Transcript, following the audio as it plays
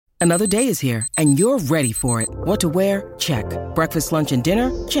Another day is here, and you're ready for it. What to wear? Check. Breakfast, lunch, and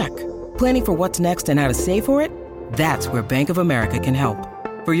dinner? Check. Planning for what's next and how to save for it? That's where Bank of America can help.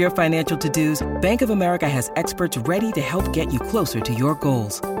 For your financial to-dos, Bank of America has experts ready to help get you closer to your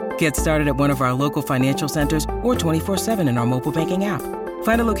goals. Get started at one of our local financial centers or 24/7 in our mobile banking app.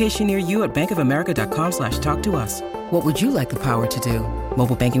 Find a location near you at bankofamerica.com/talktous. What would you like the power to do?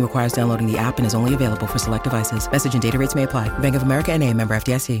 Mobile banking requires downloading the app and is only available for select devices. Message and data rates may apply. Bank of America N.A., member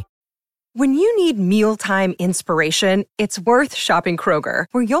FDIC. When you need mealtime inspiration, it's worth shopping Kroger,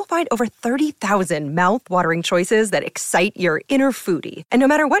 where you'll find over 30,000 mouth-watering choices that excite your inner foodie. And no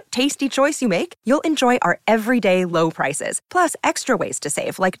matter what tasty choice you make, you'll enjoy our everyday low prices, plus extra ways to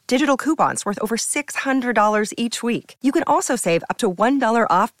save, like digital coupons worth over $600 each week. You can also save up to $1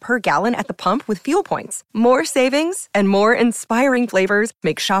 off per gallon at the pump with fuel points. More savings and more inspiring flavors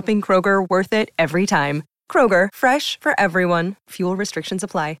make shopping Kroger worth it every time. Kroger, fresh for everyone. Fuel restrictions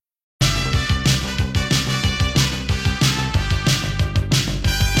apply.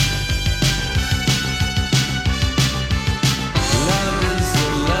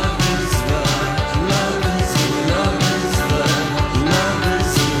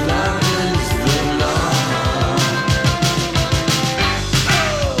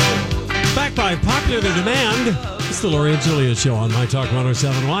 Popular demand. It's the Lori and Julia Show on My Talk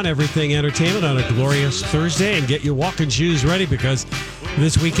 107.1. Everything entertainment on a glorious Thursday. And get your walking shoes ready, because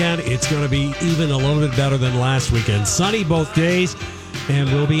this weekend it's going to be even a little bit better than last weekend. Sunny both days,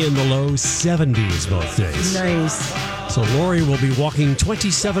 and we'll be in the low 70s both days. Nice. So Lori will be walking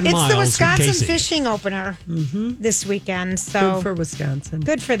 27 miles. It's the Wisconsin from Casey. fishing opener this weekend. So Good for Wisconsin.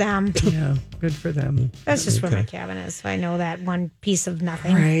 Good for them. Yeah, good for them. That's just where my cabin is. So I know that one piece of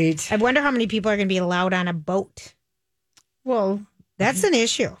nothing. Right. I wonder how many people are going to be allowed on a boat. Well, That's an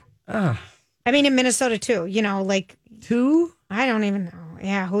issue. I mean, in Minnesota, too. You know, like... 2? I don't even know.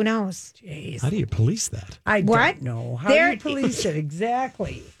 Yeah, who knows? Jeez. How do you police that? I What? don't know. How do you police it?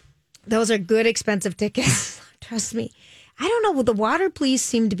 Exactly. Those are good, expensive tickets. Trust me. I don't know. Well, the water police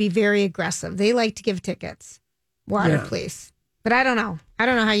seem to be very aggressive. They like to give tickets. Water police. But I don't know. I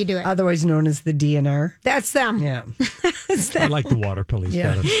don't know how you do it. Otherwise known as the DNR. That's them. Yeah. I like the water police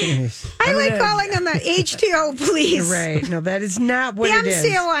better. I like calling them the H2O police. Right. No, that is not what the it is.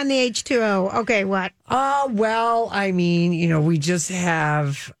 MCO on the H2O. Okay, what? Well, I mean, we just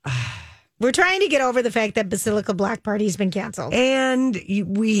have... We're trying to get over the fact that Basilica Black Party has been canceled. And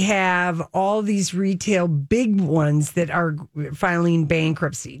we have all these retail big ones that are filing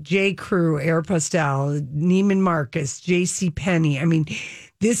bankruptcy. J. Crew, Aeropostale, Neiman Marcus, J.C. Penney. I mean,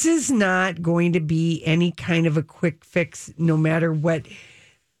 this is not going to be any kind of a quick fix, no matter what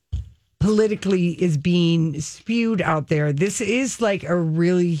politically is being spewed out there. This is like a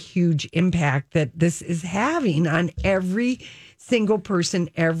really huge impact that this is having on every single person,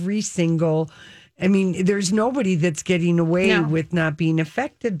 I mean, there's nobody that's getting away with not being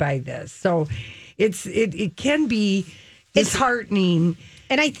affected by this. So it can be disheartening.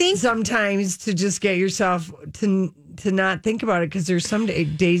 And I think sometimes to just get yourself to not think about it, because there's some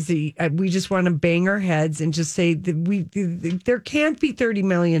days that we just want to bang our heads and just say that there can't be 30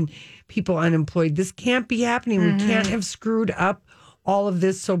 million people unemployed. This can't be happening. We can't have screwed up all of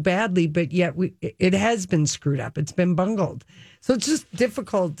this so badly, but yet it has been screwed up. It's been bungled. So it's just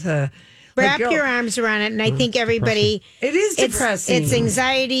difficult to wrap your arms around it. And I think everybody, it is depressing. It's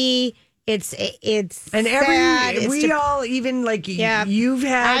anxiety. It's and sad. All even like you've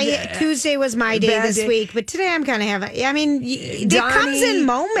had. Tuesday was my day this week, but today I'm kind of having. I mean, it comes in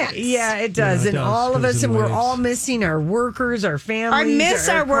moments. Yeah, it does, and all of us, and we're all missing our workers, our families. I miss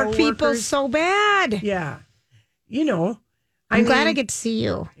our work people so bad. Yeah, I'm glad I get to see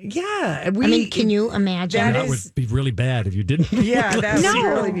you. Yeah. Can you imagine? That would be really bad if you didn't. Yeah, that would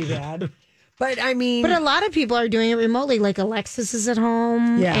really be bad. But I mean... But a lot of people are doing it remotely. Like Alexis is at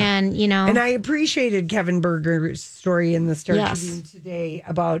home. Yeah. And, And I appreciated Kevin Berger's story in the Star Tribune today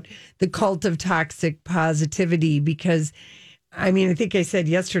about the cult of toxic positivity, because, I mean, I think I said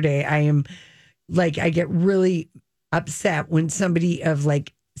yesterday, I get really upset when somebody of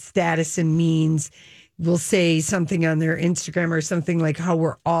status and means will say something on their Instagram or something like how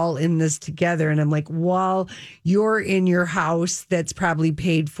we're all in this together. And I'm like, well, you're in your house that's probably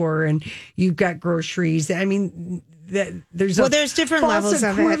paid for and you've got groceries. I mean, there's different levels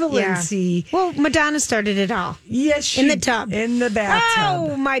of equivalency. Yeah. Well, Madonna started it all. Yes, in the tub. In the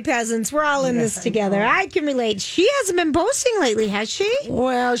bathtub. Oh, my peasants. We're all in this together. I can relate. She hasn't been posting lately, has she?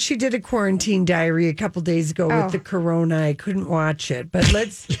 Well, she did a quarantine diary a couple days ago with the corona. I couldn't watch it, but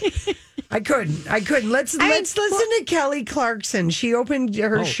let's... I couldn't. Let's listen to Kelly Clarkson. She opened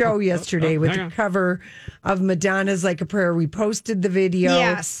her show yesterday with the cover of Madonna's Like a Prayer. We posted the video.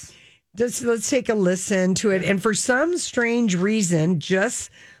 Yes. Let's take a listen to it. And for some strange reason, just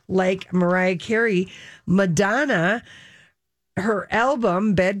like Mariah Carey, Madonna, her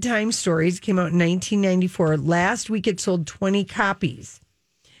album, Bedtime Stories, came out in 1994. Last week, it sold 20 copies.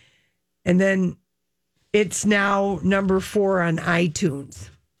 And then it's now number 4 on iTunes.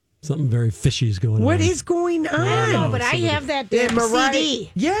 Something very fishy is going on. What is going on? I don't know, but I have that CD.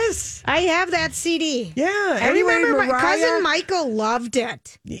 Yes. I have that CD. Yeah. I remember my cousin Michael loved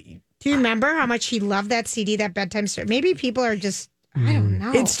it. Do you remember how much he loved that CD, that Bedtime Story? Maybe people are just, I don't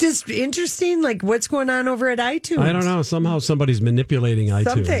know. It's just interesting, like what's going on over at iTunes. I don't know. Somehow somebody's manipulating iTunes.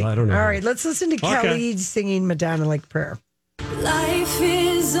 Something. I don't know. All right, let's listen to Kelly singing Madonna Like Prayer. Life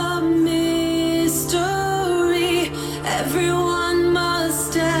is a mystery. Everyone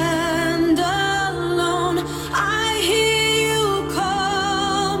must stand alone. I hear you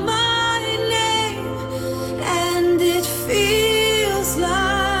call my name, and it feels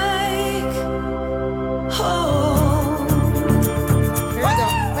like home. Here we go.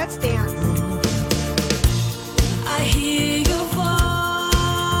 Let's dance. I hear your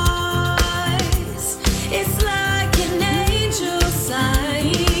voice. It's like an angel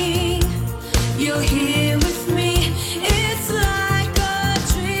sighing. You're here with me. It's like a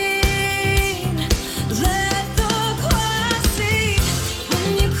dream. Let the choir sing when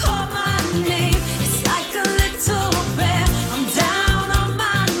you call my name. It's like a little prayer. I'm down on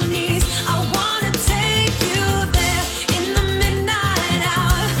my knees. I wanna take you there in the midnight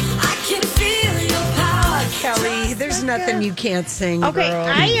hour. I can feel your power. Kelly, there's nothing you can't sing, Okay, girl.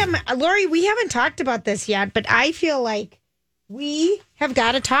 I am, Lori, we haven't talked about this yet, but I feel like we have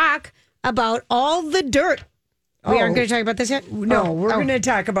got to talk about all the dirt. We aren't going to talk about this yet? No, we're going to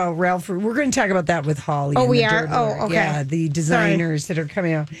talk about Ralph. We're going to talk about that with Holly. Oh, and we the are? Dirt Oh, Lord. okay. Yeah, the designers that are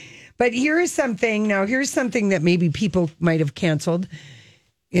coming out. But here's something that maybe people might have canceled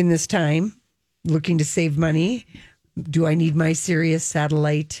in this time, looking to save money. Do I need my Sirius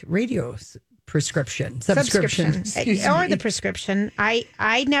satellite radio subscription? Excuse Or me. the prescription.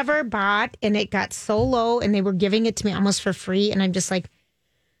 I never bought, and it got so low, and they were giving it to me almost for free, and I'm just like,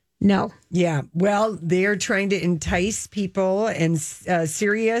 no. Yeah, well, they're trying to entice people, and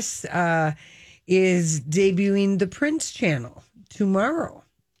Sirius is debuting the Prince channel tomorrow.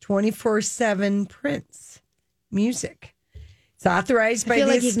 24/7 Prince music. It's authorized by I feel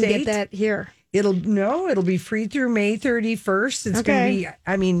the like you estate. can get that here. It'll be free through May 31st. It's going to be,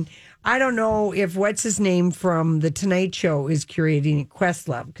 I mean, I don't know if what's his name from The Tonight Show is curating it,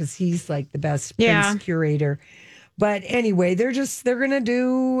 Questlove, because he's like the best Prince curator. But anyway, they're going to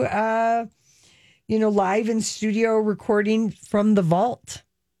do, live in studio recording from the vault.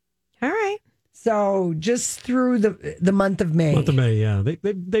 All right. So just through the month of May. Month of May, yeah.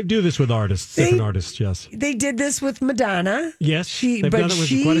 They do this with artists, different artists, yes. They did this with Madonna. Yes, they've done it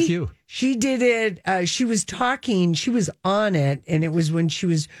with quite a few. She did it. She was on it, and it was when she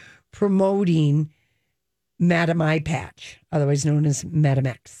was promoting Madam Eye Patch, otherwise known as Madam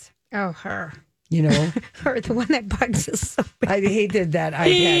X. Oh, her. You know? Her, the one that bugs us so bad. I hated that eye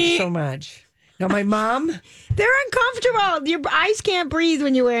patch so much. Now, my mom... They're uncomfortable. Your eyes can't breathe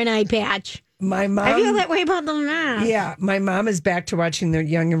when you wear an eye patch. My mom... I feel that way about them now. Yeah, my mom is back to watching The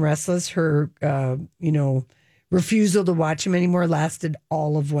Young and Restless. Her, refusal to watch them anymore lasted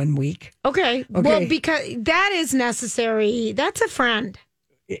all of 1 week. Okay. Well, because that is necessary. That's a friend.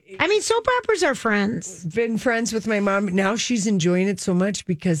 I mean, soap operas are friends. Been friends with my mom. Now she's enjoying it so much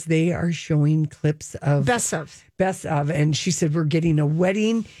because they are showing clips of Best of. And she said, we're getting a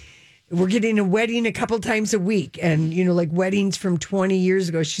wedding a couple times a week. And, like weddings from 20 years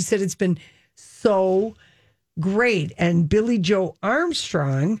ago. She said it's been so great. And Billy Joe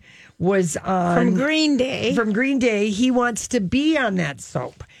Armstrong was on From Green Day. He wants to be on that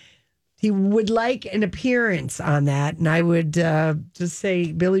soap. He would like an appearance on that. And I would just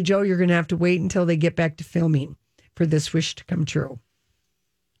say, Billy Joe, you're going to have to wait until they get back to filming for this wish to come true.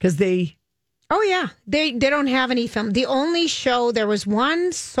 Because they... Oh, yeah. They don't have any film. The only show, there was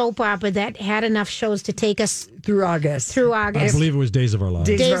one soap opera that had enough shows to take us through August. I believe it was Days of Our Lives.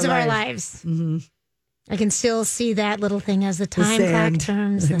 Days of Our Lives. Mm-hmm. I can still see that little thing as the time clock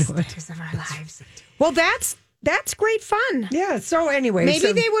turns. The Days of Our Lives. Well, that's great fun. Yeah. So anyway,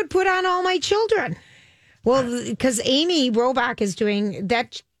 maybe they would put on All My Children. Well, because Amy Robach is doing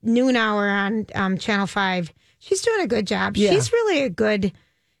that noon hour on Channel 5. She's doing a good job. Yeah. She's really a good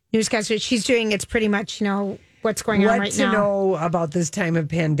newscaster. She's doing, it's pretty much, what's going on right now. What to know about this time of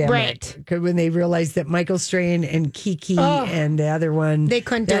pandemic. Right. When they realized that Michael Strahan and Kiki and the other one, they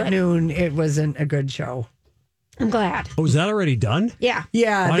couldn't do it. At noon, it wasn't a good show. I'm glad. Oh, is that already done? Yeah.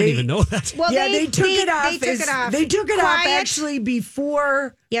 Yeah. I didn't even know that. Well, they took it off. They took it off Quiet. actually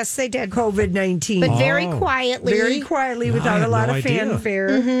before Yes, they did. COVID-19. But very quietly. Very quietly, No, I without had a lot no of idea. fanfare.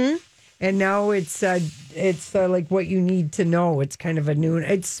 Mm-hmm. And now it's like what you need to know. It's kind of a new.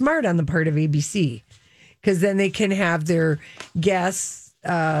 It's smart on the part of ABC because then they can have their guests,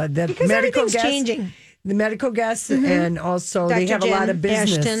 Because medical everything's guests, changing. the medical guests, and also they have a lot of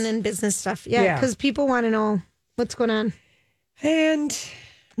business. Ashton and business stuff. Yeah, because people want to know what's going on. And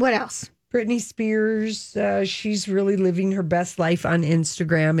What else? Britney Spears, she's really living her best life on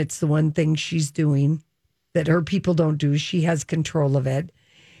Instagram. It's the one thing she's doing that her people don't do. She has control of it.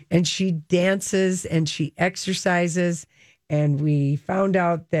 And she dances and she exercises. And we found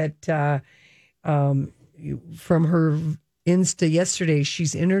out that from her Insta yesterday,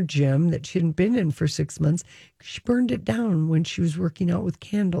 she's in her gym that she hadn't been in for 6 months. She burned it down when she was working out with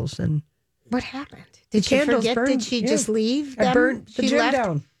candles. And What happened? Did the she candles forget? burned. Did she just leave? I them? burnt the She gym left?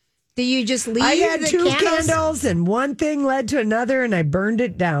 down. Did you just leave? I had the 2 candles and one thing led to another and I burned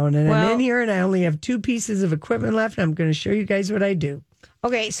it down. And I'm Well- in here and I only have 2 pieces of equipment left. And I'm going to show you guys what I do.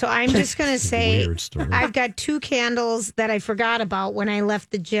 Okay, so I'm just going to say Weird story. I've got 2 candles that I forgot about when I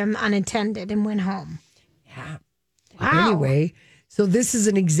left the gym unattended and went home. Yeah. Wow. Anyway, so this is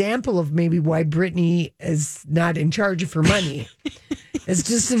an example of maybe why Brittany is not in charge of her money. It's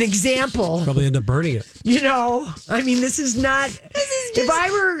just an example. Probably end up burning it. You know, I mean, this is not. If I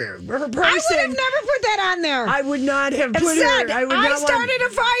were her person, I would have never put that on there. I would not have and put said, her. I would I not started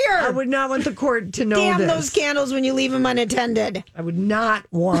want, a fire. I would not want the court to know Damn this. those candles when you leave them unattended. I would not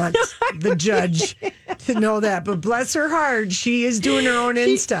want the judge to know that. But bless her heart, she is doing her own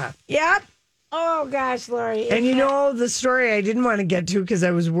Insta. Yep. Oh, gosh, Lori. And you know, the story I didn't want to get to because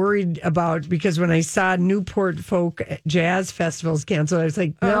I was worried about, because when I saw Newport Folk Jazz Festivals canceled, I was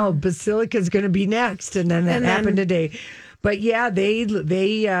like, no, Basilica's going to be next. And then that happened today. But yeah, they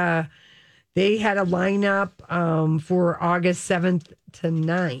had a lineup for August 7th to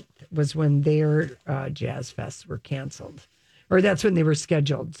 9th was when their Jazz Fests were canceled. Or that's when they were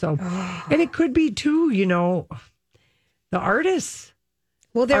scheduled. So, and it could be too, you know, the artists.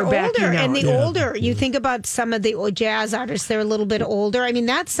 Well, they're are backing older, and out. the older you think about some of the jazz artists, they're a little bit older. I mean,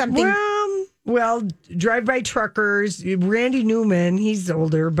 that's something. Well, Drive-By Truckers, Randy Newman, he's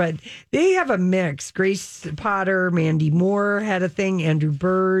older, but they have a mix. Grace Potter, Mandy Moore had a thing, Andrew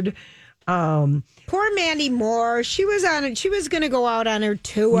Bird. Poor Mandy Moore. She was going to go out on her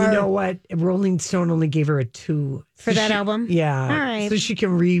tour. You know what? Rolling Stone only gave her a 2 For that album? Yeah. All right. So she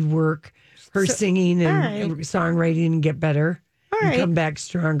can rework her singing and all right. songwriting and get better. All and right. come back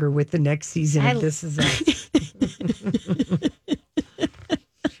stronger with the next season of This Is Us.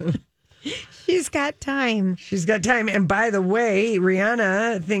 She's got time. She's got time. And by the way,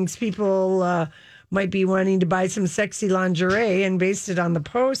 Rihanna thinks people might be wanting to buy some sexy lingerie and based it on the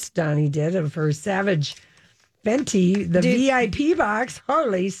post Donnie did of her Savage Fenty, the VIP box.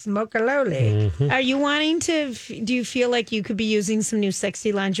 Holy smoke-a-loli. Are you wanting to? Do you feel like you could be using some new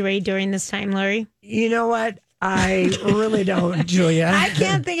sexy lingerie during this time, Larry? You know what? I really don't, Julia. I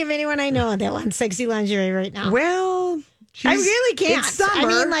can't think of anyone I know that wants sexy lingerie right now. Well, I really can't. It's summer. I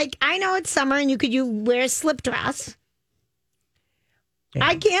mean, like, I know it's summer and you wear a slip dress. Yeah.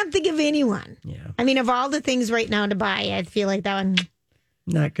 I can't think of anyone. Yeah. I mean, of all the things right now to buy, I feel like that one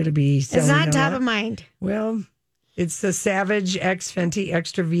Not going to be is selling not a top lot. of mind. Well, it's the Savage X Fenty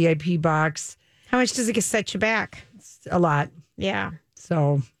Extra VIP box. How much does it set you back? It's a lot. Yeah.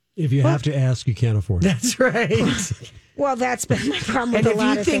 So If you have to ask, you can't afford it. that's right. Well, that's been my problem And with a if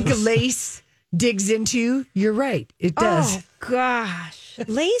lot you of think things. lace digs into you, you're right. It does. Oh, gosh.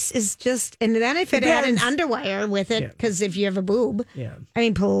 Lace is just, and then if it had an underwire with it, because if you have a boob, Yeah. I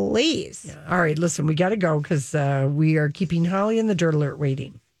mean, please. All right, listen, we got to go because we are keeping Holly and the Dirt Alert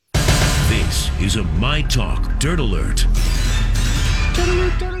waiting. This is a My Talk Dirt Alert.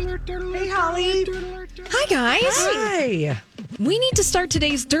 Hey, Holly. Hi, guys. Hi. We need to start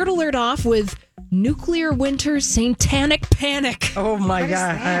today's Dirt Alert off with Nuclear Winter's Satanic Panic. Oh, my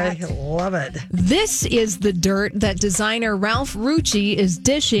God. I love it. This is the dirt that designer Ralph Rucci is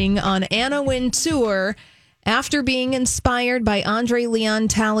dishing on Anna Wintour after being inspired by Andre Leon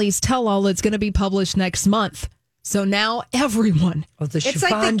Talley's tell-all that's going to be published next month. So now everyone. Oh, the It's like the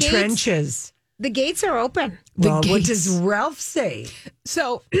chiffon gates. trenches. The gates are open. Well, what gates. does Ralph say?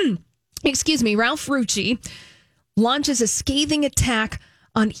 So, excuse me, Ralph Rucci launches a scathing attack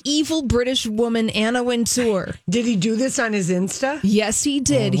on evil British woman Anna Wintour. Did he do this on his Insta? Yes, he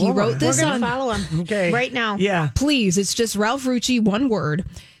did. He wrote this We're on. going to follow him right now. Yeah. Please, it's just Ralph Rucci, one word.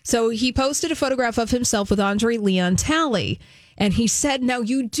 So he posted a photograph of himself with Andre Leon Talley. And he said, now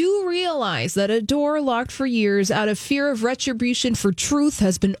you do realize that a door locked for years out of fear of retribution for truth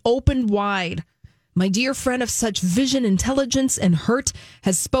has been opened wide. My dear friend of such vision, intelligence, and hurt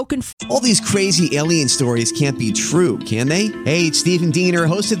has spoken. All these crazy alien stories can't be true, can they? Hey, it's Stephen Diener,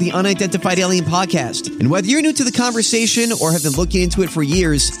 host of the Unidentified Alien Podcast. And whether you're new to the conversation or have been looking into it for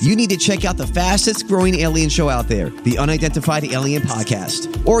years, you need to check out the fastest growing alien show out there, the Unidentified Alien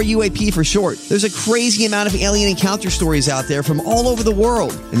Podcast, or UAP for short. There's a crazy amount of alien encounter stories out there from all over the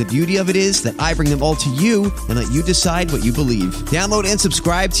world. And the beauty of it is that I bring them all to you and let you decide what you believe. Download and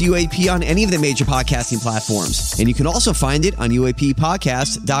subscribe to UAP on any of the major podcasting platforms. And you can also find it on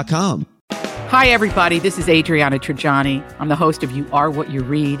UAPpodcast.com. Hi, everybody. This is Adriana Trajani. I'm the host of You Are What You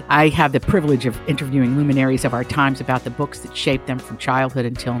Read. I have the privilege of interviewing luminaries of our times about the books that shaped them from childhood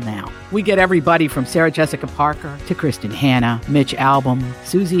until now. We get everybody from Sarah Jessica Parker to Kristen Hanna, Mitch Albom,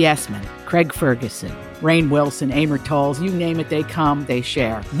 Susie Essman, Craig Ferguson, Rainn Wilson, Amor Tolls, you name it, they come, they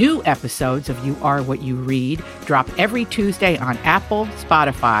share. New episodes of You Are What You Read drop every Tuesday on Apple,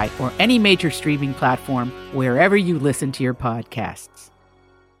 Spotify, or any major streaming platform wherever you listen to your podcasts.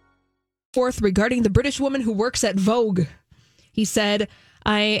 Forth regarding the British woman who works at Vogue. He said,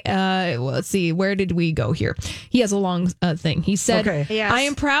 let's see, where did we go here? He has a long thing. He said, Yes. I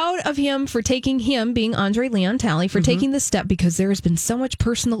am proud of him for taking him, being Andre Leon Talley, for taking this step because there has been so much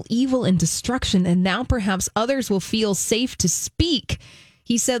personal evil and destruction, and now perhaps others will feel safe to speak.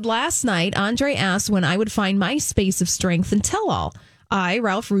 He said, last night, Andre asked when I would find my space of strength and tell all. I,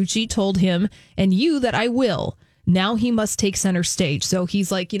 Ralph Rucci, told him and you that I will. Now he must take center stage. So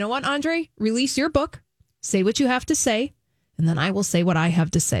he's like, you know what, Andre? Release your book. Say what you have to say. And then I will say what I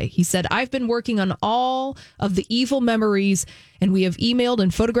have to say. He said, I've been working on all of the evil memories, and we have emailed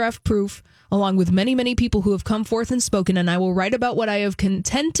and photographed proof, along with many, many people who have come forth and spoken. And I will write about what I have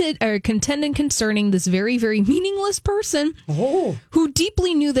contended concerning this very, very meaningless person who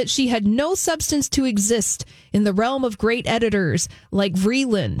deeply knew that she had no substance to exist in the realm of great editors like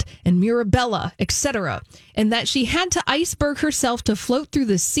Vreeland and Mirabella, etc., and that she had to iceberg herself to float through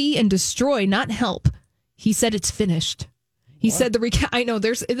the sea and destroy, not help. He said it's finished. He said I know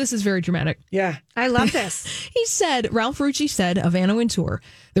this is very dramatic. Yeah. I love this. He said, Ralph Rucci said of Anna Wintour,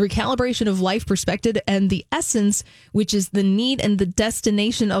 the recalibration of life perspective and the essence, which is the need and the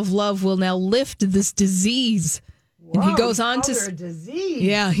destination of love, will now lift this disease. And he goes on to a disease.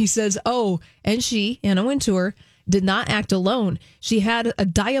 Yeah, he says, and she, Anna Wintour, did not act alone. She had a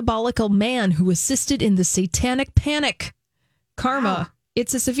diabolical man who assisted in the satanic panic. Karma. Wow.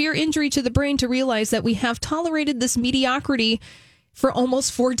 It's a severe injury to the brain to realize that we have tolerated this mediocrity for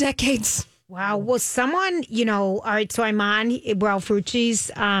almost 4 decades. Wow. Well, someone, all right, so I'm on Ralph Rucci's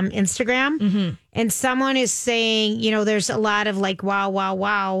Instagram, and someone is saying, there's a lot of like, wow, wow,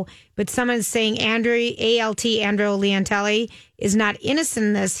 wow, but someone's saying Andre Leon Talley is not innocent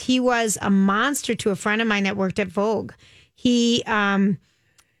in this. He was a monster to a friend of mine that worked at Vogue. He,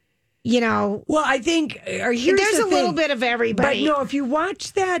 well, I think there's a little bit of everybody. But no, if you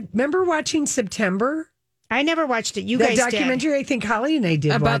watch that, remember watching September? I never watched it. You that guys documentary, did. I think Holly and I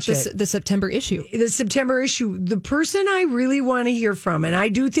did about watch it. The September issue. The September issue. The person I really want to hear from, and I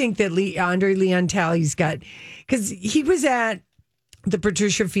do think that Andre Leon Talley's got, because he was at the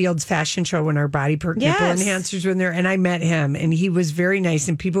Patricia Fields fashion show when our body perk nipple enhancers were in there, and I met him, and he was very nice,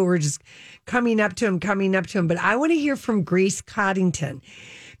 and people were just coming up to him. But I want to hear from Grace Coddington,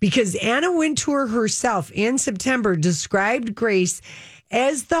 because Anna Wintour herself in September described Grace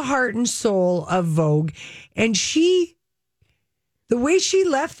as the heart and soul of Vogue. And the way she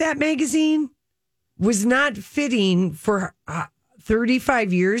left that magazine was not fitting for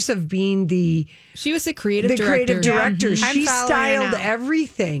 35 years of being she was the creative director. Yeah. She styled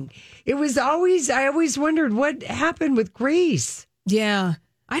everything. It was I always wondered what happened with Grace. Yeah.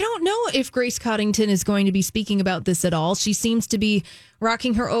 I don't know if Grace Coddington is going to be speaking about this at all. She seems to be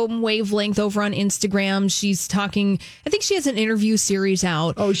rocking her own wavelength over on Instagram. She's talking, I think she has an interview series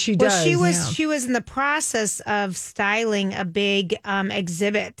out. Oh, she does. Well, she was in the process of styling a big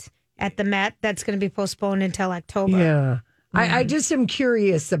exhibit at the Met that's going to be postponed until October. Yeah. I just am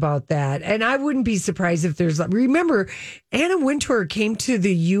curious about that. And I wouldn't be surprised if remember, Anna Wintour came to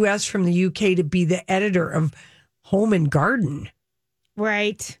the U.S. from the UK to be the editor of Home and Garden.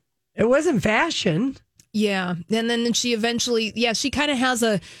 Right. It wasn't fashion. Yeah. And then she eventually, she kind of has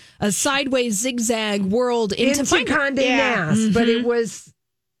a sideways zigzag world into Condé Nast, but it was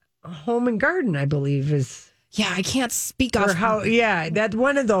Home and Garden, I believe, is. Yeah, I can't speak Or off. that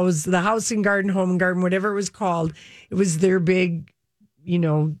one of those, the House and Garden, Home and Garden, whatever it was called. It was their big,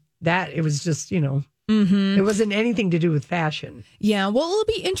 it was just, it wasn't anything to do with fashion. Yeah, well, it'll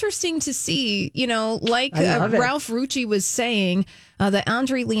be interesting to see, like I love it. Ralph Rucci was saying, that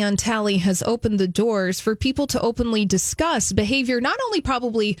Andre Leon Talley has opened the doors for people to openly discuss behavior, not only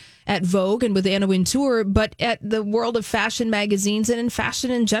probably at Vogue and with Anna Wintour, but at the world of fashion magazines and in fashion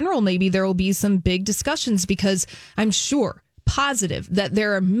in general. Maybe there will be some big discussions because I'm positive that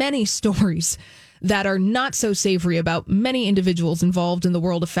there are many stories that are not so savory about many individuals involved in the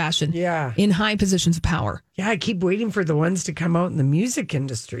world of fashion in high positions of power. Yeah, I keep waiting for the ones to come out in the music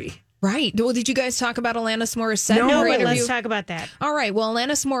industry. Right. Well, did you guys talk about Alanis Morissette? No, in her but interview? let's talk about that. All right. Well,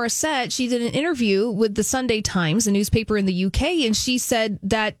 Alanis Morissette, she did an interview with the Sunday Times, a newspaper in the UK, and she said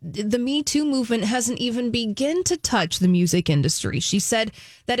that the Me Too movement hasn't even begun to touch the music industry. She said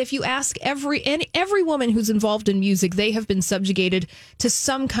that if you ask every woman who's involved in music, they have been subjugated to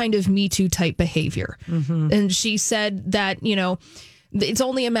some kind of Me Too type behavior. And she said that, it's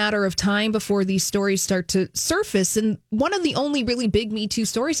only a matter of time before these stories start to surface. And one of the only really big Me Too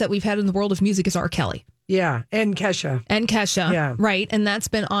stories that we've had in the world of music is R. Kelly. Yeah, and Kesha. Yeah. Right. And that's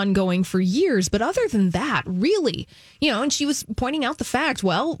been ongoing for years. But other than that, really, and she was pointing out the fact,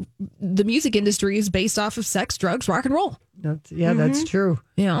 well, the music industry is based off of sex, drugs, rock and roll. That's true.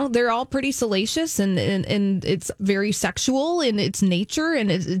 They're all pretty salacious and it's very sexual in its nature and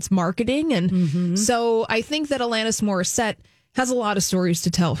its marketing. And so I think that Alanis Morissette has a lot of stories to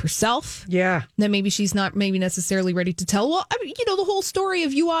tell herself. Yeah. That maybe she's not necessarily ready to tell. Well, the whole story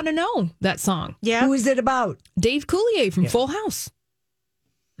of You Ought to Know, that song. Yeah. Who is it about? Dave Coulier from Full House.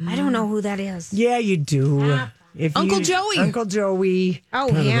 I don't know who that is. Yeah, you do. Uncle Joey. Uncle Joey. Oh,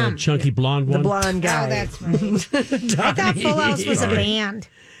 Kind of yeah. a chunky blonde one. The blonde guy. Oh, that's right. I thought Full House was a band.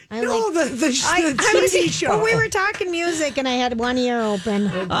 The TV show. Well, we were talking music, and I had one ear open.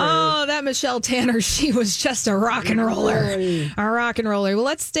 Oh, that Michelle Tanner, she was just a rock and roller. A rock and roller. Well,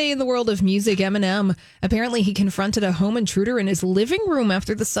 let's stay in the world of music. Eminem, apparently he confronted a home intruder in his living room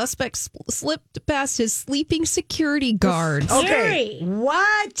after the suspect slipped past his sleeping security guards. Okay.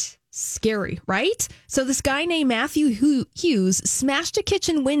 What? Scary, right? So this guy named Matthew Hughes smashed a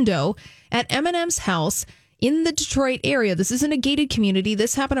kitchen window at Eminem's house in the Detroit area. This is in a gated community.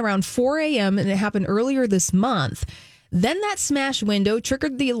 This happened around 4 a.m. and it happened earlier this month. Then that smashed window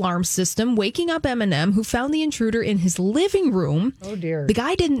triggered the alarm system, waking up Eminem, who found the intruder in his living room. Oh, dear. The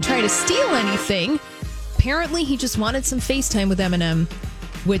guy didn't try to steal anything. Apparently, he just wanted some FaceTime with Eminem,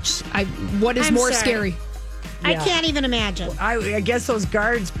 what is I'm more sorry. scary? I can't even imagine. I guess those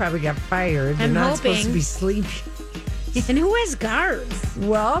guards probably got fired. They're I'm not hoping. supposed to be sleeping. And who has guards?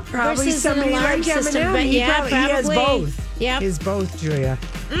 Well, probably Versus an somebody alarm like system, Eminem. but He yeah, he has probably. both. Yep. He has both, Julia.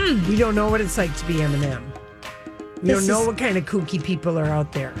 We don't know what it's like to be Eminem. We don't know what kind of kooky people are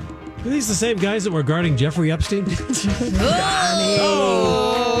out there. Are these the same guys that were guarding Jeffrey Epstein?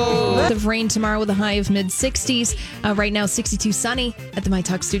 Of rain tomorrow with a high of mid-60s. Right now, 62 sunny at the My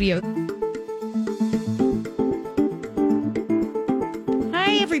Talk studio.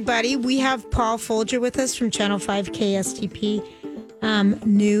 Hi, everybody. We have Paul Folger with us from Channel 5 KSTP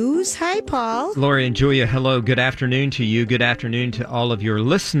News. Hi, Paul. Lori and Julia, hello. Good afternoon to you. Good afternoon to all of your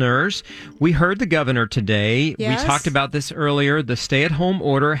listeners. We heard the governor today. Yes. We talked about this earlier. The stay-at-home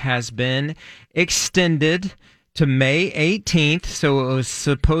order has been extended to May 18th, so it was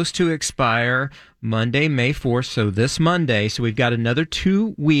supposed to expire Monday, May 4th, so this Monday. So we've got another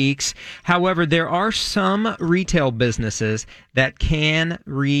 2 weeks. However, there are some retail businesses that can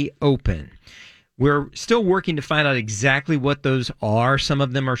reopen. We're still working to find out exactly what those are. Some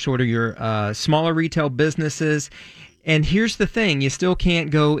of them are sort of your smaller retail businesses. And here's the thing, you still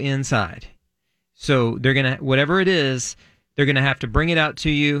can't go inside. So they're going to, whatever it is, they're going to have to bring it out to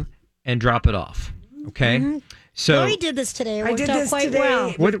you and drop it off. Okay? Mm-hmm. So Lori did this today. It I worked did out this quite today.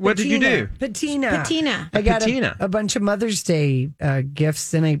 well. What did you do? Patina. I got Patina. a bunch of Mother's Day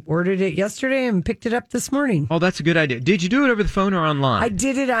gifts, and I ordered it yesterday and picked it up this morning. Oh, that's a good idea. Did you do it over the phone or online? I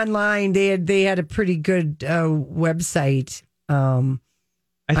did it online. They had a pretty good website.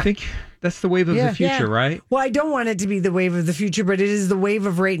 I think that's the wave of the future, right? Well, I don't want it to be the wave of the future, but it is the wave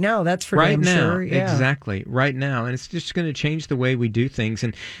of right now. That's for Right damn now, sure. Yeah. exactly. Right now. And it's just going to change the way we do things.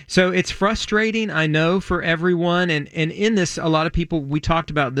 And so it's frustrating, I know, for everyone. And in this, a lot of people, we talked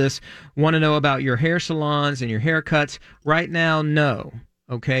about this, want to know about your hair salons and your haircuts. Right now, no.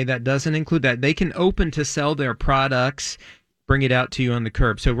 Okay, that doesn't include that. They can open to sell their products, bring it out to you on the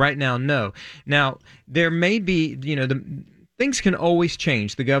curb. So right now, no. Now, there may be, things can always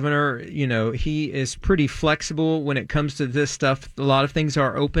change. The governor, he is pretty flexible when it comes to this stuff. A lot of things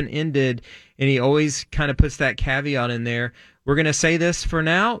are open-ended, and he always kind of puts that caveat in there. We're going to say this for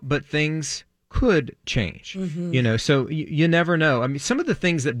now, but things could change. So you never know. I mean, some of the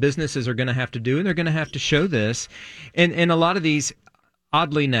things that businesses are going to have to do, and they're going to have to show this, and a lot of these,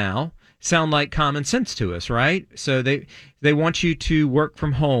 oddly now, sound like common sense to us, right? So they want you to work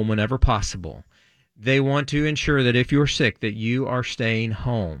from home whenever possible. They want to ensure that if you're sick, that you are staying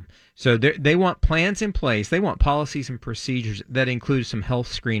home. So they want plans in place. They want policies and procedures that include some health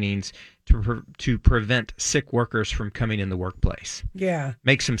screenings to prevent sick workers from coming in the workplace. Yeah.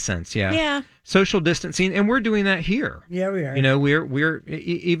 Makes some sense, yeah. Yeah. Social distancing, and we're doing that here. Yeah, we are. We're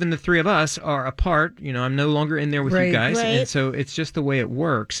even the three of us are apart. I'm no longer in there with you guys, and so it's just the way it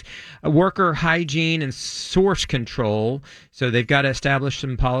works. Worker hygiene and source control. So they've got to establish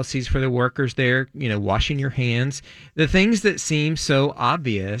some policies for the workers there. Washing your hands, the things that seem so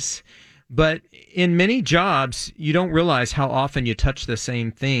obvious. But in many jobs, you don't realize how often you touch the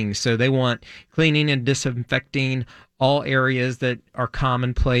same things. So they want cleaning and disinfecting all areas that are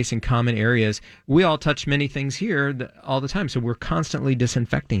commonplace and common areas. We all touch many things here all the time. So we're constantly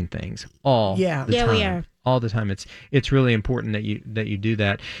disinfecting things all the time. Yeah, we are. All the time. It's really important that you do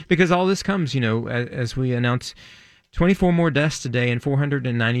that, because all this comes, as we announce, 24 more deaths today and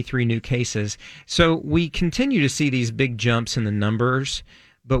 493 new cases. So we continue to see these big jumps in the numbers,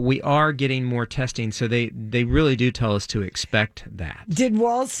 but we are getting more testing, so they really do tell us to expect that. Did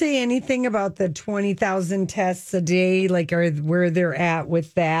Wall say anything about the 20,000 tests a day, where they're at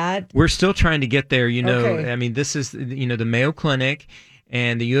with that? We're still trying to get there, Okay. I mean, this is, the Mayo Clinic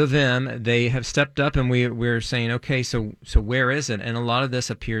and the U of M, they have stepped up, and we're saying, okay, so where is it? And a lot of this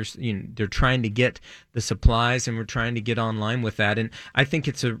appears, they're trying to get the supplies, and we're trying to get online with that. And I think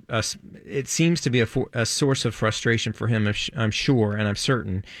it seems to be a source of frustration for him, I'm sure, and I'm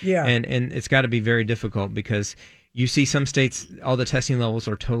certain. Yeah. And it's got to be very difficult, because you see some states, all the testing levels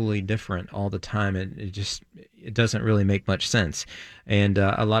are totally different all the time, and it doesn't really make much sense. And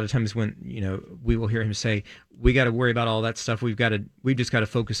a lot of times when we will hear him say, we got to worry about all that stuff. We've just got to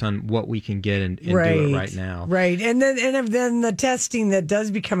focus on what we can get and do it right now. Right. And then the testing that does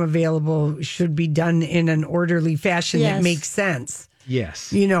become available should be done in an orderly fashion that makes sense.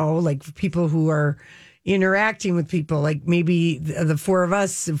 Yes. Like people who are interacting with people, like maybe the four of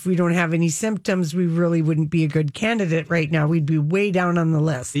us, if we don't have any symptoms, we really wouldn't be a good candidate right now. We'd be way down on the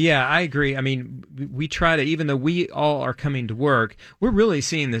list. Yeah, I agree. I mean, we try to, even though we all are coming to work, we're really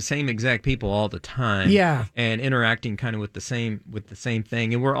seeing the same exact people all the time. Yeah. And interacting kind of with the same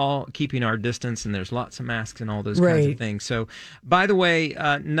thing. And we're all keeping our distance, and there's lots of masks and all those kinds of things. So, by the way,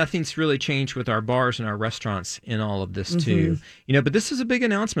 nothing's really changed with our bars and our restaurants in all of this too. But this is a big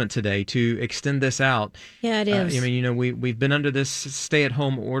announcement today to extend this out. Yeah, it is. We've been under this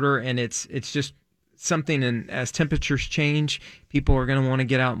stay-at-home order, and it's just something. And as temperatures change, people are going to want to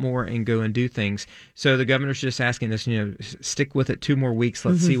get out more and go and do things. So the governor's just asking us, stick with it 2 more weeks.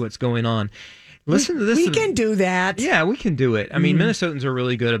 Let's see what's going on. Listen to this. We can do that. Yeah, we can do it. I mean, Minnesotans are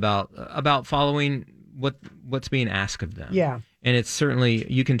really good about following what's being asked of them. Yeah. And it's certainly,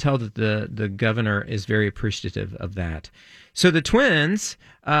 you can tell that the governor is very appreciative of that. So the Twins,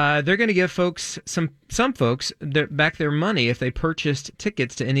 they're going to give some folks back their money if they purchased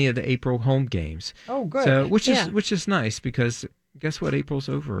tickets to any of the April home games. Oh, good. So which is nice, because guess what? April's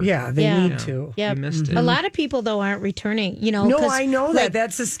over. Yeah, they need to. Yeah, you missed it. A lot of people though aren't returning. No, I know that.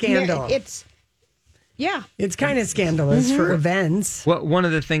 That's a scandal. It's kind of scandalous for events. Well, one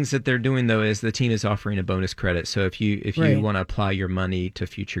of the things that they're doing though is the team is offering a bonus credit. So if you want to apply your money to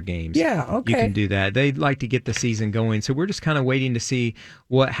future games, you can do that. They'd like to get the season going, so we're just kind of waiting to see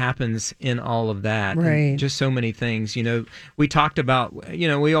what happens in all of that. Right. And just so many things. We talked about.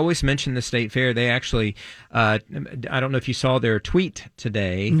 We always mention the state fair. They actually, I don't know if you saw their tweet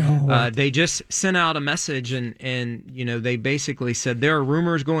today. No. They just sent out a message, and they basically said there are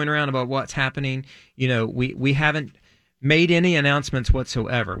rumors going around about what's happening. We haven't made any announcements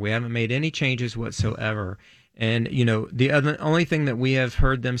whatsoever. We haven't made any changes whatsoever. And, the only thing that we have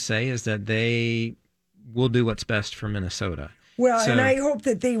heard them say is that they will do what's best for Minnesota. Well, and I hope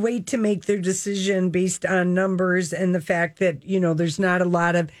that they wait to make their decision based on numbers and the fact that, there's not a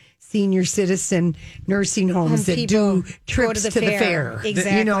lot of senior citizen nursing homes that do trips to the fair.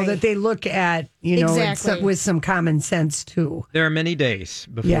 Exactly. That they look at, with some common sense too. There are many days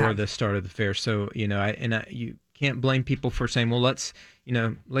before the start of the fair. So, you can't blame people for saying, well, let's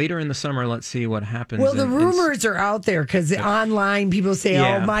later in the summer, let's see what happens. Well, the rumors are out there because online people say,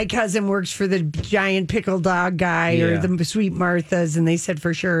 Yeah. "Oh, my cousin works for the giant pickle dog guy or the Sweet Martha's," and they said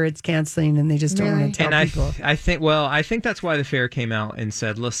for sure it's canceling, and they just don't want to tell And people. I think that's why the fair came out and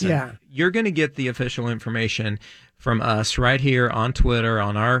said, listen, you're going to get the official information from us right here on Twitter,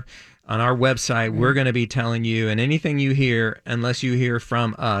 on our website. We're going to be telling you, and anything you hear, unless you hear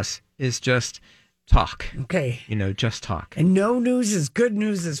from us, is just talk. Okay. Just talk. And no news is good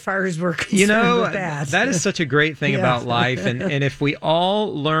news as far as we're concerned with that. That is such a great thing about life. And if we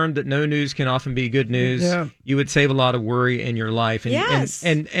all learned that no news can often be good news, you would save a lot of worry in your life.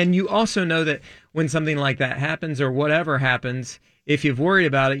 And, and you also know that when something like that happens or whatever happens, if you've worried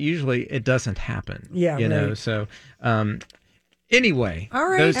about it, usually it doesn't happen. Yeah, So anyway, all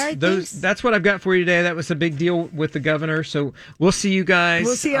right. That's what I've got for you today. That was a big deal with the governor. So we'll see you guys.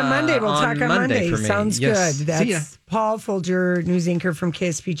 We'll see you on Monday. We'll talk on Monday. for me. Sounds Yes. good. See ya. That's Paul Folger, news anchor from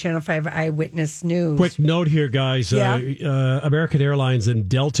KSP Channel 5 Eyewitness News. Quick note here, guys. Yeah. American Airlines and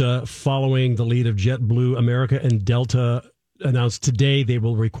Delta, following the lead of JetBlue, America and Delta announced today they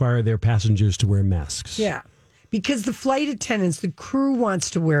will require their passengers to wear masks. Yeah. Because the flight attendants, the crew wants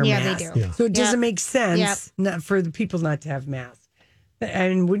to wear masks. they do. Yeah. So it doesn't make sense not for the people not to have masks.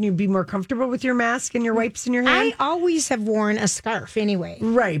 And wouldn't you be more comfortable with your mask and your wipes in your hand? I always have worn a scarf anyway.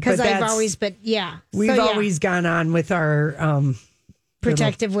 Right. Because but I've that's- always, We've always gone on with our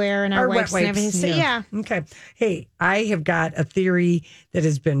protective wear and our wipes and everything. So, yeah. Okay. Hey, I have got a theory that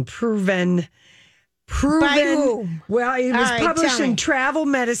has been proven. By who? Well, it was All right, published tell in me. Travel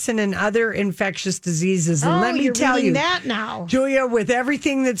Medicine and Other Infectious Diseases. And let me you're tell reading you, that now. Julia, with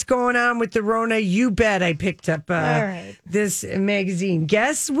everything that's going on with the Rona, you bet I picked up right. this magazine.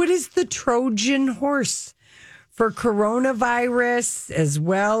 Guess what is the Trojan horse for coronavirus as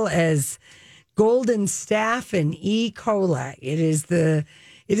well as golden staph and E. coli? It is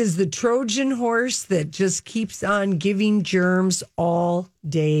the Trojan horse that just keeps on giving germs all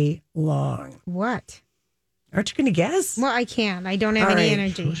day long. What? Aren't you going to guess? Well, I can't. I don't have All any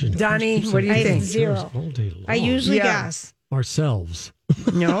right. energy. Donnie, what do you I have think? zero. All day long. I usually Yeah. guess. Ourselves.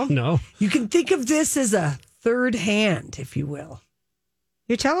 No? No. You can think of this as a third hand, if you will.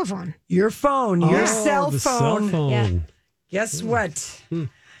 Your telephone. Your phone, your Oh, cell the phone. cell phone. Yeah. Guess what?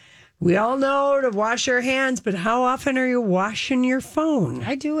 We all know to wash our hands, but how often are you washing your phone?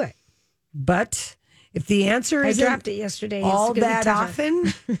 I do it. But if the answer I is dropped it yesterday. It's all gonna be that tougher.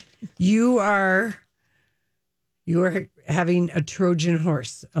 often, you are having a Trojan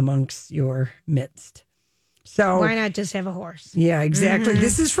horse amongst your midst. So Why not just have a horse? yeah, exactly.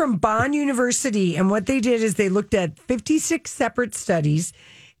 This is from Bonn University. And what they did is they looked at 56 separate studies,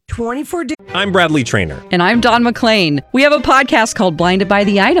 24 I'm Bradley Trainer. And I'm Don McClain. We have a podcast called Blinded by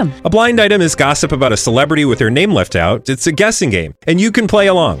the Item. A blind item is gossip about a celebrity with their name left out. It's a guessing game, and you can play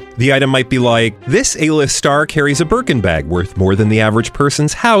along. The item might be like, this A-list star carries a Birkin bag worth more than the average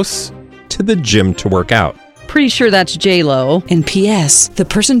person's house to the gym to work out. Pretty sure that's J-Lo. And P.S. the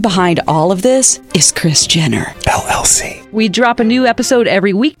person behind all of this is Kris Jenner, LLC. We drop a new episode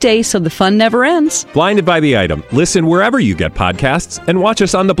every weekday so the fun never ends. Blinded by the Item. Listen wherever you get podcasts and watch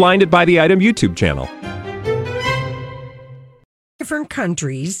us on the Blinded by the Item YouTube channel. different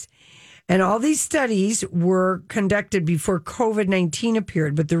countries. And all these studies were conducted before COVID-19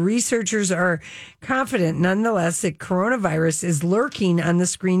 appeared. But the researchers are confident, nonetheless, that coronavirus is lurking on the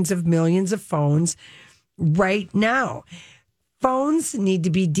screens of millions of phones right now. Phones need to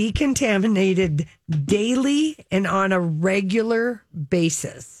be decontaminated daily and on a regular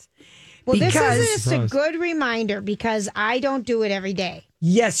basis. Well, this is just a good reminder because I don't do it every day.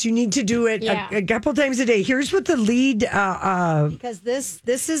 Yes, you need to do it a couple times a day. Here's what the lead because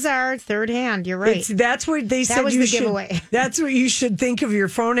this is our third hand. You're right. That's what they said. That was you the should, giveaway. That's what you should think of your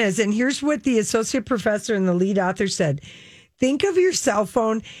phone as. And here's what the associate professor and the lead author said: think of your cell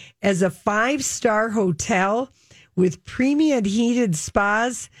phone as a 5-star hotel with premium heated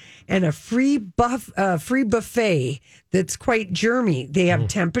spas and a free buffet that's quite germy. They have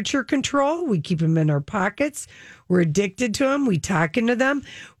temperature control. We keep them in our pockets. We're addicted to them. We talk into them.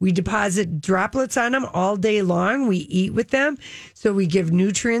 We deposit droplets on them all day long. We eat with them. So we give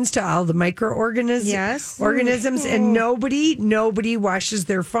nutrients to all the microorganisms. Organisms, and nobody washes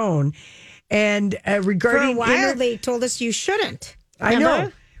their phone. And regarding for a while, they told us you shouldn't. I Remember?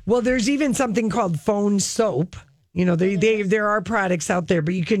 know. Well, there's even something called phone soap. You know, there are products out there,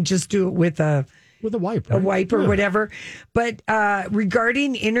 but you can just do it with a wipe, a wipe or whatever. But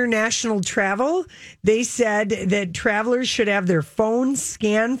regarding international travel, they said that travelers should have their phones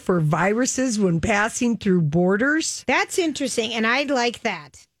scanned for viruses when passing through borders. That's interesting, and I like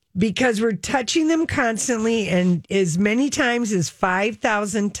that. because we're touching them constantly and as many times as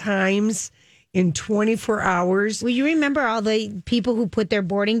 5,000 times in 24 hours. Well, you remember all the people who put their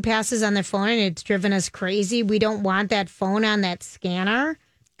boarding passes on their phone and it's driven us crazy? We don't want that phone on that scanner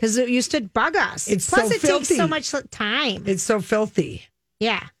because it used to bug us. Plus, it takes so much time. It's so filthy.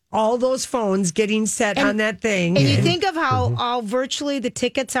 Yeah. All those phones getting set on that thing. And you think of how all virtually the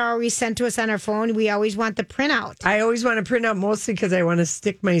tickets are always sent to us on our phone. We always want the printout. I always want to print out mostly because I want to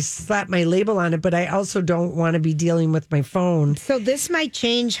slap my label on it, but I also don't want to be dealing with my phone. So this might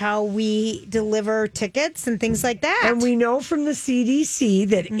change how we deliver tickets and things like that. And we know from the CDC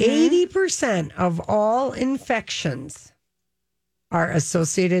that 80% of all infections are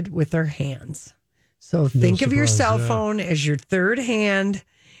associated with our hands. So think of your cell phone as your third hand.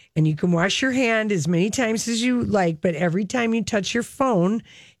 And you can wash your hand as many times as you like, but every time you touch your phone,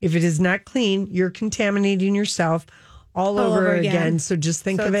 if it is not clean, you're contaminating yourself all over again. So just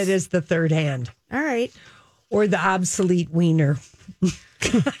think of it as the third hand. All right. Or the obsolete wiener.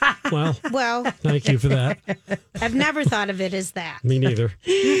 Well, thank you for that. I've never thought of it as that. Me neither.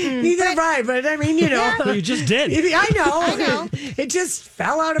 Neither have I, but I mean, you know. Well, you just did. I know. It just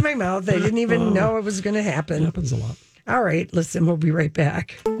fell out of my mouth. I didn't even know it was going to happen. It happens a lot. All right, listen, we'll be right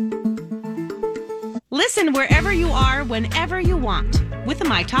back. Listen wherever you are, whenever you want, with the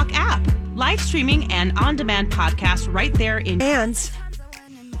MyTalk app. Live streaming and on-demand podcasts right there in hands.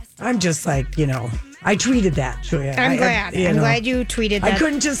 I'm just like, I tweeted that, Julia. I'm glad. I'm glad you tweeted that. I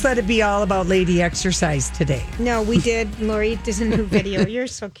couldn't just let it be all about lady exercise today. No, we did. Lori did a new video. You're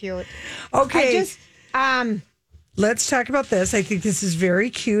so cute. Okay. Let's talk about this. I think this is very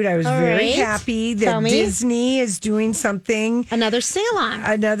cute. I was very happy that Disney is doing something. Another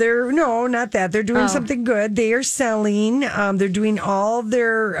sale-on. No, not that. They're doing something good. They are selling. They're doing all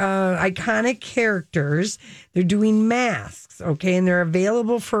their iconic characters. They're doing masks, okay? And they're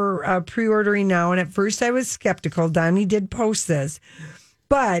available for pre-ordering now. And at first I was skeptical. Donnie did post this.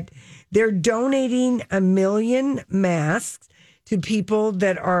 But they're donating 1 million masks to people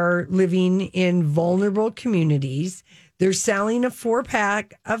that are living in vulnerable communities. They're selling a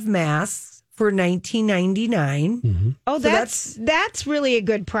 4-pack of masks for $19.99. Mm-hmm. Oh, so that's really a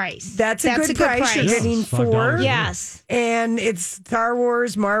good price. That's a good price. You're getting 4. Yes. And it's Star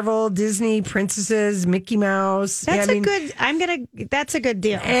Wars, Marvel, Disney, princesses, Mickey Mouse. That's a good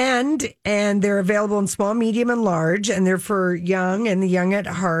deal. And they're available in small, medium, and large, and they're for young and the young at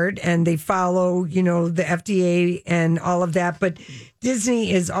heart, and they follow, the FDA and all of that. But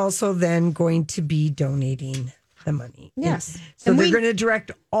Disney is also then going to be donating the money. Yes. So they're going to direct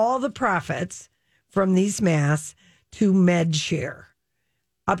all the profits from these masks to MedShare,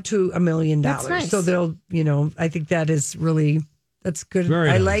 up to $1 million. That's nice. So they'll, I think that's good. Very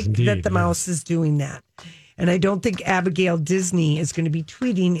I nice like indeed, that the mouse is doing that. And I don't think Abigail Disney is going to be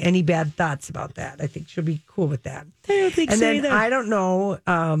tweeting any bad thoughts about that. I think she'll be cool with that. I don't think so either. And then I don't know.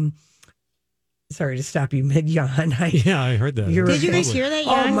 Sorry to stop you mid yawn. Yeah, I heard that. Did you guys hear that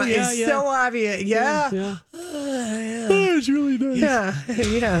yawn? Oh my! It's so obvious. Yeah. Oh, it's really nice.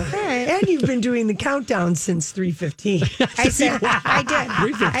 Yeah. Right. And you've been doing the countdown since 3:15. I said I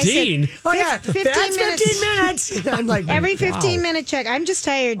did. 3:15. Oh yeah, 15 that's minutes. 15 minutes. I'm like every 15-minute check. I'm just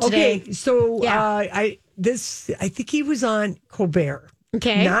tired today. Okay, so I think he was on Colbert.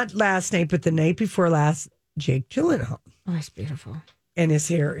 Okay, not last night, but the night before last. Jake Gyllenhaal. Oh, it's beautiful. And his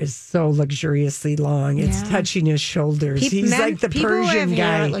hair is so luxuriously long. It's touching his shoulders. He's like the Persian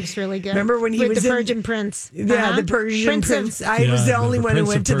guy. It looks really good. Remember when he was the Persian prince? Yeah, the Persian prince. I was the only one who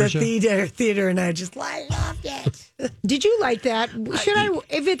went to the theater, and I just loved it. Did you like that? Should I?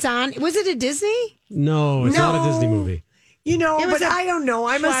 If it's on, was it a Disney? No, it's not a Disney movie. But I don't know.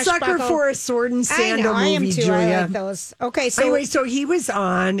 I'm a sucker for a sword and sandal movie, I am too. Julia. I like those. Okay, so anyway, so he was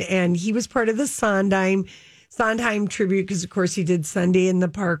on, and he was part of the Sondheim tribute because, of course, he did Sunday in the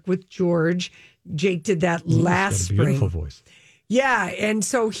Park with George. Jake did that last spring. Beautiful voice. Yeah, and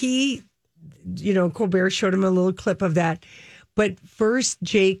so he, Colbert showed him a little clip of that. But first,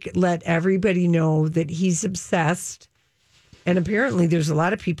 Jake let everybody know that he's obsessed, and apparently there's a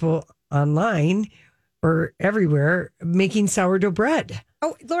lot of people online or everywhere making sourdough bread.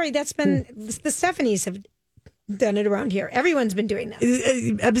 Oh, Lori, that's been the Stephanies have done it around here. Everyone's been doing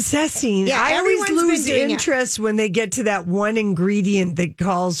that. Obsessing. Yeah, I always lose doing interest when they get to that one ingredient that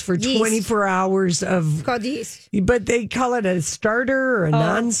calls for yeast. 24 hours of... It's called yeast. But they call it a starter or a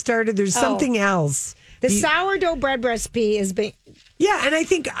non-starter. There's something else. The sourdough bread recipe is being... Yeah, and I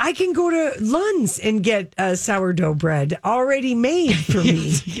think I can go to Lund's and get sourdough bread already made for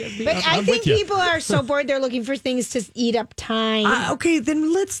me. But I think people are so bored they're looking for things to eat up time. Okay,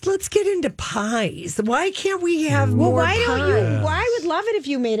 then let's get into pies. Why can't we have more why pie? don't you? Well, I would love it if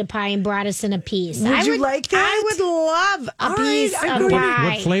you made a pie and brought us in a piece. Would you like that? I would love a All piece right, of I'm pie.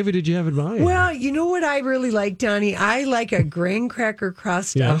 What flavor did you have in mind? Well, you know what I really like, Donnie? I like a graham cracker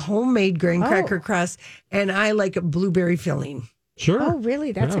crust, a homemade graham cracker crust, and I like a blueberry filling. Sure. Oh,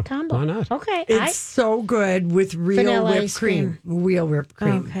 really? That's a combo. Why not? Okay. It's so good with real Vanilla whipped ice cream. Real whipped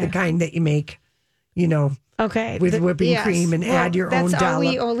cream. Okay. The kind that you make, okay. with whipping cream and add your own That's all dollop.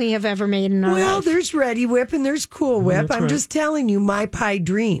 we only have ever made in our Well, life. there's Ready Whip and there's Cool Whip. That's I'm right. just telling you my pie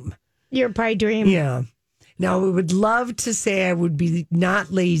dream. Your pie dream. Yeah. Now, I would love to say I would be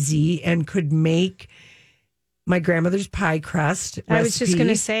not lazy and could make my grandmother's pie crust recipe. I was just going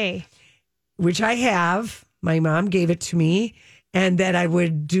to say. Which I have. My mom gave it to me. And that I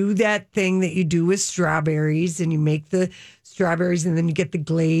would do that thing that you do with strawberries, and you make the strawberries, and then you get the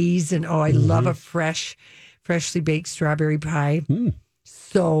glaze. And I love a freshly baked strawberry pie.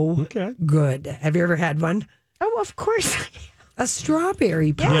 So good. Have you ever had one? Oh, of course. A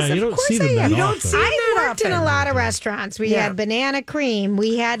strawberry pie. Yeah, you don't see them that You don't often. see them I that worked in often. a lot of restaurants. We had banana cream.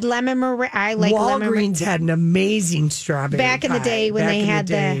 We had lemon meringue. I like lemon Walgreens had an amazing strawberry back in the pie. day when Back they in had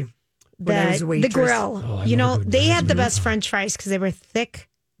day, when I was a the waitress. grill. Oh, I you know, love it. they had the best French fries because they were thick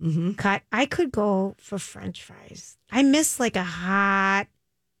cut. I could go for French fries. I miss like a hot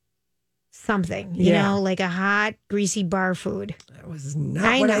something, you Yeah. know, like a hot, greasy bar food. That was not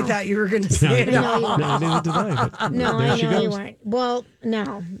I what I know. thought you were going to say. No, at all. No, neither did I. But No, there I she know you goes. weren't. Well,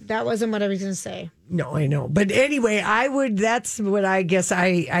 no, that wasn't what I was going to say. No, I know. But anyway, I would, that's what I guess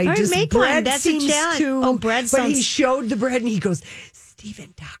I right, just, make one. bread That's a seems challenge. to, Oh, bread but he sounds- showed the bread and he goes,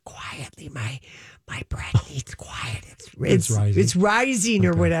 Stephen, talk quietly. My bread needs quiet. It's rising. It's rising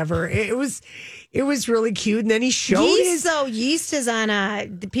or whatever. It was really cute. And then he showed Yeast, though, yeast is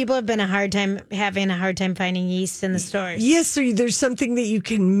on people have been having a hard time finding yeast in the stores. Yes, so there's something that you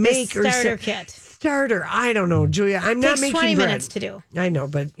can make The starter kit. Starter. I don't know, Julia. I'm not Takes making 20 bread. minutes to do. I know,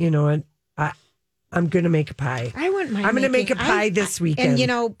 but you know what? I'm going to make a pie. I wouldn't mind. I'm going to make a making- pie this weekend. And you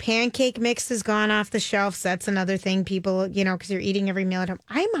know, pancake mix has gone off the shelves. That's another thing people, you know, because you're eating every meal at home.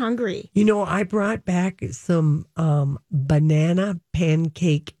 I'm hungry. You know, I brought back some banana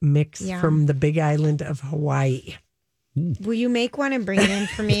pancake mix Yeah. from the Big Island of Hawaii. Will you make one and bring it in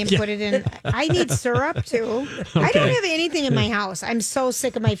for me and put it in? I need syrup too. I don't have anything in my house. I'm so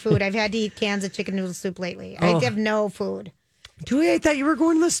sick of my food. I've had to eat cans of chicken noodle soup lately. I have no food. Julia, I thought you were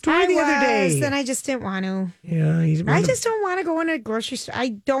going to the store the other day. Then I just didn't want to. Yeah, I just don't want to go in a grocery store. I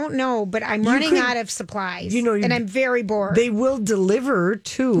don't know, but I'm running could- out of supplies. you know, and I'm very bored. They will deliver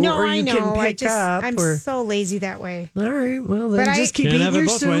too, no, or you I know. can pick up. I'm or... so lazy that way. All right, well then But just keep Can't eating have it your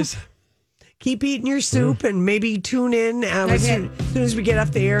both soup. ways. Keep eating your soup and maybe tune in as Okay. soon as we get off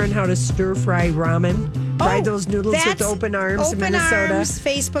the air and how to stir fry ramen. Fry those noodles with that's open arms in Open Minnesota. Arms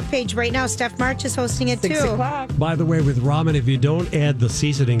Facebook page right now. Steph March is hosting it 6 too. o'clock. By the way, with ramen, if you don't add the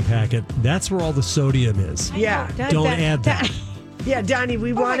seasoning packet, that's where all the sodium is. Yeah. Don't add that. Yeah, Donnie,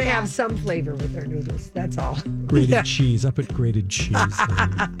 we my want to God. have some flavor with our noodles. That's all. Grated Yeah. cheese. Up at grated cheese.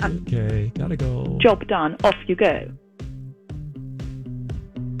 Okay, gotta go. Job done, off you go.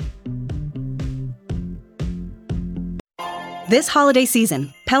 This holiday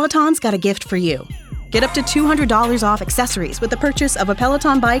season, Peloton's got a gift for you. Get up to $200 off accessories with the purchase of a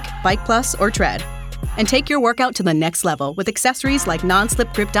Peloton bike, Bike Plus, or Tread. And take your workout to the next level with accessories like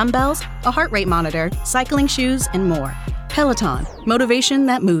non-slip grip dumbbells, a heart rate monitor, cycling shoes, and more. Peloton, motivation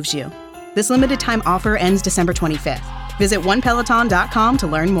that moves you. This limited time offer ends December 25th. Visit onepeloton.com to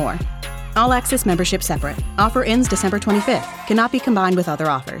learn more. All access membership separate. Offer ends December 25th. Cannot be combined with other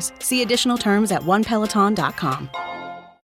offers. See additional terms at onepeloton.com.